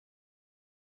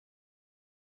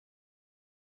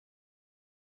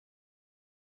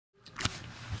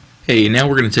Hey, now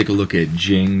we're going to take a look at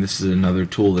Jing. This is another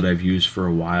tool that I've used for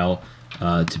a while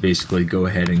to basically go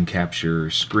ahead and capture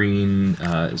screen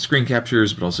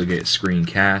captures, but also get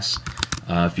screencasts.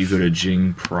 If you go to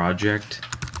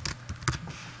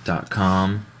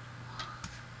jingproject.com,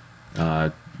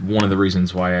 one of the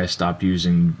reasons why I stopped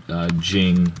using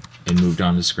Jing and moved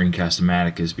on to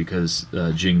Screencast-O-Matic is because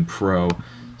Jing Pro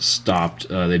stopped.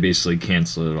 They basically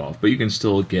canceled it off, but you can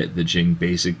still get the Jing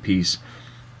basic piece.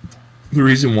 The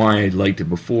reason why I liked it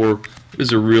before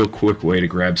is a real quick way to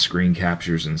grab screen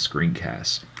captures and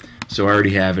screencasts. So I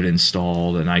already have it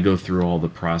installed, and I go through all the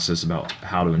process about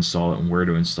how to install it and where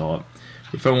to install it.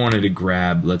 If I wanted to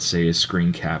grab, let's say, a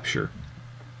screen capture,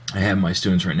 I have my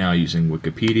students right now using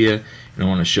Wikipedia, and I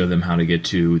want to show them how to get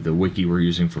to the wiki we're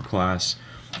using for class.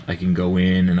 I can go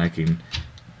in and I can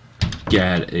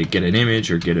get an image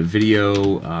or get a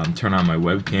video, turn on my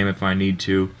webcam if I need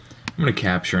to. I'm going to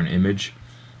capture an image,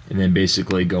 and then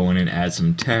basically go in and add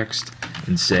some text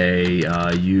and say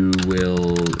you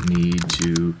will need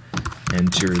to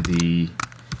enter the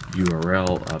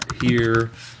URL up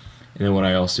here. And then what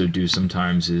I also do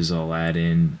sometimes is I'll add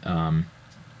in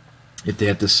if they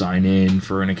have to sign in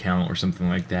for an account or something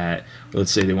like that, or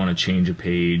let's say they want to change a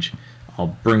page,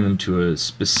 I'll bring them to a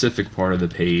specific part of the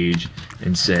page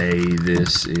and say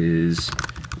this is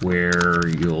where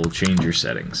you'll change your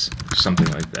settings,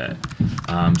 something like that.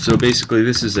 So basically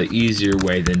this is an easier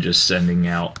way than just sending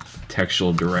out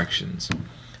textual directions.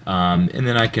 And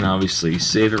then I can obviously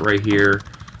save it right here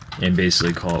and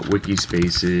basically call it wiki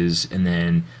spaces, and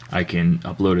then I can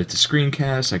upload it to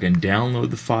Screencast, I can download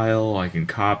the file, I can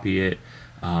copy it,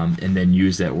 and then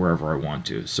use that wherever I want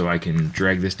to. So I can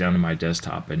drag this down to my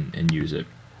desktop and use it.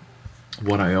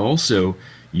 What I also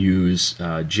use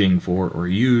Jing for, or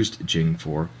used Jing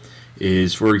for,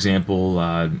 is, for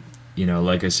example, you know,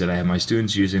 like I said, I have my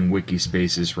students using wiki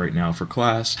spaces right now for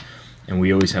class, and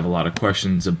we always have a lot of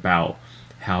questions about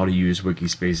how to use wiki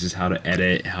spaces, how to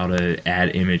edit, how to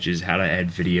add images, how to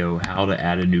add video, how to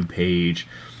add a new page.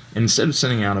 And instead of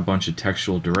sending out a bunch of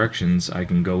textual directions, I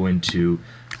can go into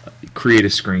create a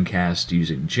screencast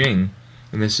using Jing,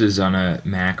 and this is on a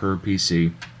Mac or a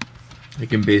PC. I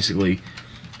can basically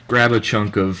grab a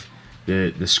chunk of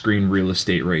the screen real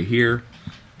estate right here,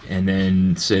 and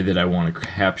then say that I want to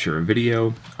capture a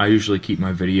video. I usually keep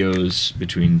my videos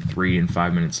between 3 and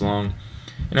 5 minutes long,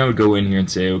 and I would go in here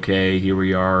and say, okay, here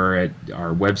we are at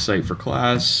our website for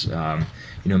class. You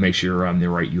know, make sure you're on the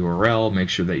right URL, make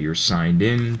sure that you're signed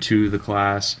in to the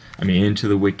class, into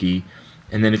the wiki,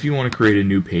 and then if you want to create a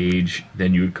new page,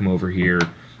 then you would come over here,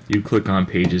 you click on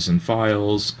pages and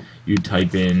files, you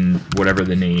type in whatever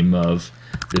the name of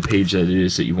the page that it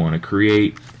is that you want to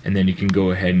create, and then you can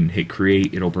go ahead and hit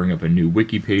create. It'll bring up a new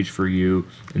wiki page for you,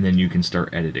 and then you can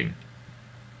start editing.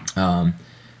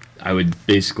 I would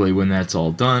basically, when that's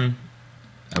all done,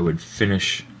 I would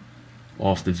finish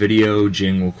off the video.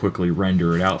 Jing will quickly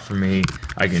render it out for me.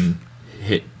 I can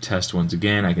hit test once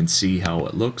again. I can see how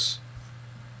it looks.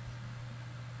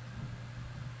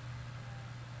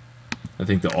 I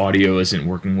think the audio isn't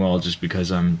working well just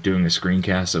because I'm doing a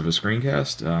screencast of a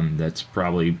screencast. That's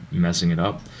probably messing it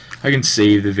up. I can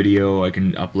save the video, I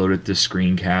can upload it to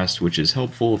Screencast, which is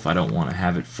helpful if I don't want to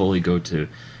have it fully go to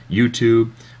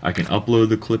YouTube. I can upload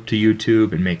the clip to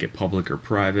YouTube and make it public or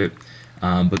private.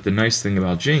 But the nice thing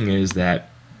about Jing is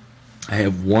that I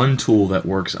have one tool that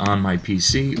works on my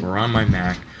PC or on my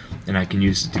Mac, and I can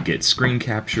use it to get screen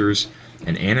captures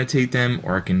and annotate them,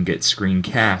 or I can get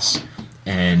screencasts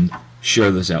and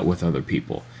share those out with other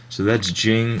people. So that's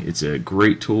Jing. It's a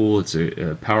great tool, it's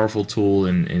a powerful tool,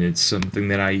 and it's something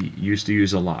that I used to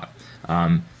use a lot.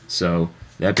 So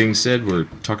that being said, we're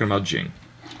talking about Jing.